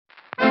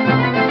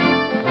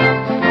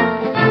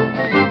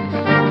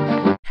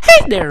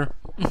there,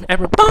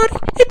 everybody,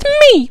 it's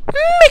me,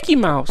 Mickey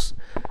Mouse.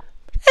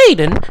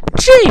 Aiden,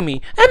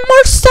 Jamie, and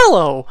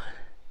Marcelo.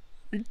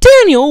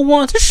 Daniel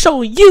wants to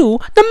show you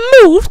the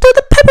moves to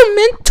the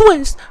Peppermint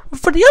twist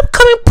for the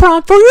upcoming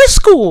prom for your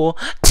school.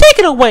 Take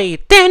it away,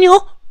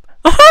 Daniel.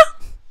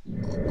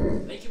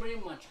 Thank you very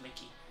much,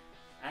 Mickey.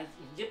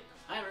 Yep,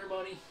 hi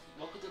everybody.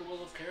 Welcome to the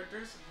world of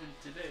characters. And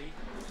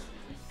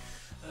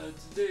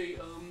today,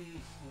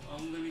 I'm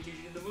gonna be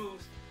teaching you the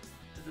moves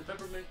to the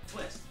Peppermint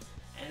twist.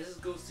 And this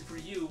goes for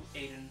you,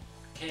 Aiden,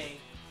 Kay,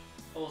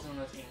 also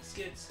known as Aiden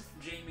Skits,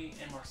 Jamie,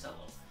 and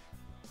Marcelo.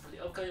 For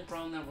the upcoming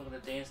prom that we're gonna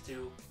dance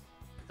to,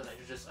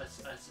 because I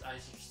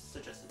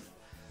suggested it.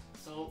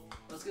 So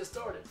let's get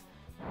started.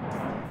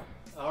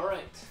 All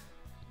right.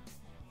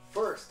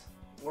 First,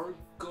 we're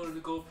going to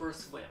go for a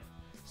swim.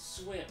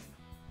 Swim,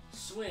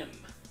 swim,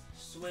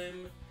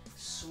 swim,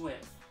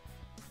 swim.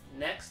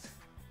 Next,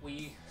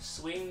 we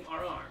swing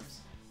our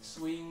arms.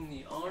 Swing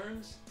the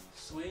arms,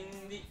 swing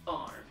the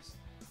arms.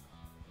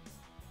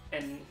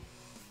 And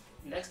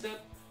next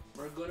up,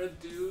 we're gonna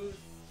do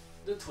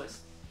the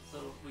twist.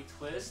 So we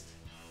twist,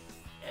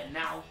 and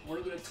now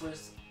we're gonna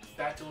twist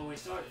back to where we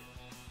started.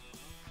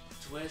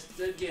 Twist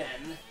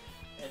again,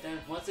 and then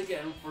once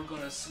again, we're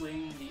gonna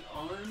swing the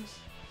arms,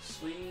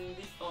 swing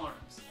the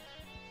arms.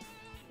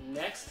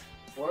 Next,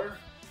 we're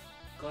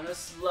gonna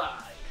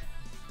slide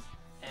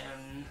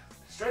and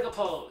strike a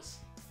pose.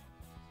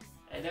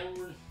 And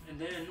then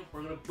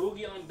we're gonna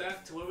boogie on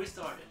back to where we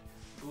started.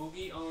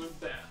 Boogie on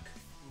back.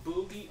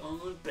 Boogie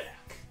on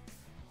back.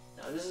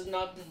 Now this is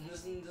not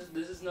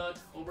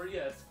over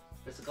yet.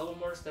 There's a couple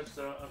more steps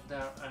that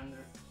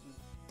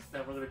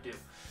we're gonna do.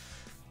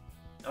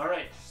 All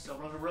right, so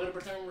we're gonna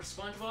pretend we're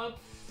SpongeBob.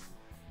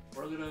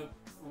 We're gonna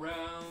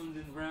round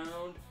and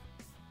round,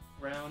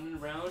 round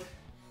and round,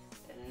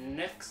 and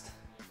next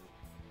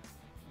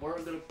we're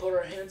gonna put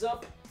our hands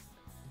up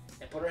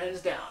and put our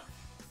hands down.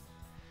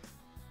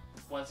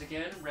 Once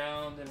again,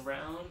 round and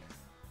round,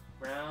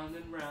 round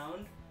and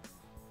round,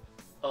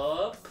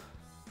 up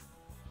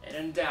and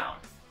then down.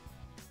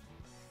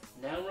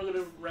 Now we're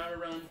gonna round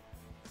around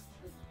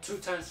 2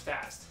 times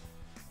fast.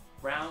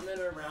 Round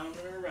and around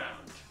and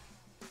around.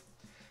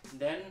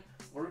 Then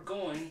we're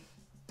going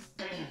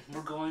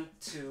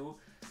to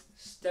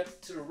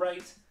step to the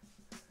right.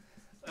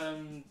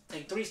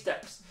 Take 3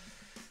 steps.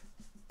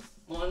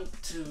 1,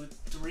 2,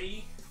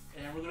 3,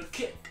 and then we're gonna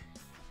kick.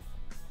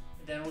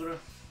 And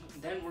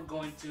then we're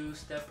going to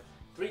step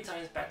 3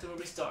 times back to where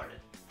we started.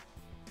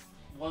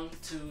 1,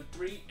 2,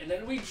 3, and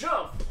then we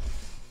jump.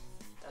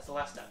 That's the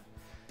last step.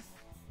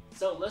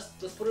 So let's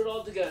put it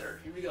all together.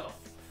 Here we go.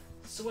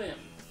 Swim,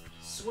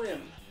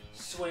 swim,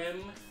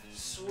 swim,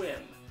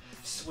 swim.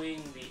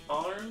 Swing the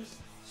arms,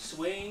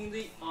 swing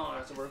the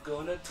arms. We're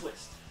gonna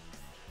twist.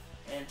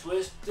 And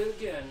twist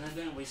again, and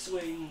then we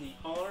swing the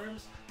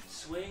arms,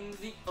 swing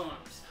the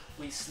arms.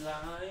 We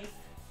slide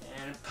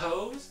and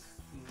pose,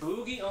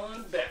 boogie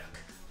on back.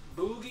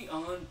 Boogie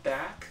on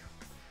back,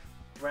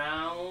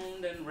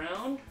 round and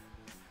round,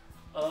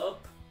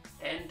 up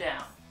and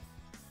down.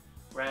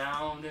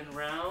 Round and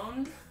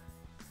round,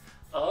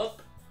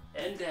 up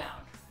and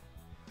down.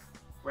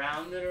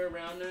 Round and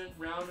around and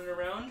round and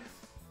around.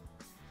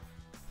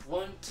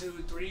 1,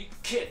 2, 3,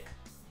 kick.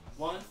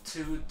 1,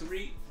 2,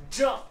 3,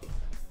 jump.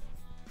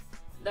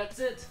 That's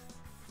it.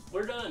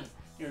 We're done.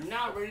 You're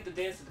now ready to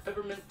dance to the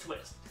Peppermint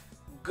twist.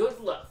 Good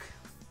luck.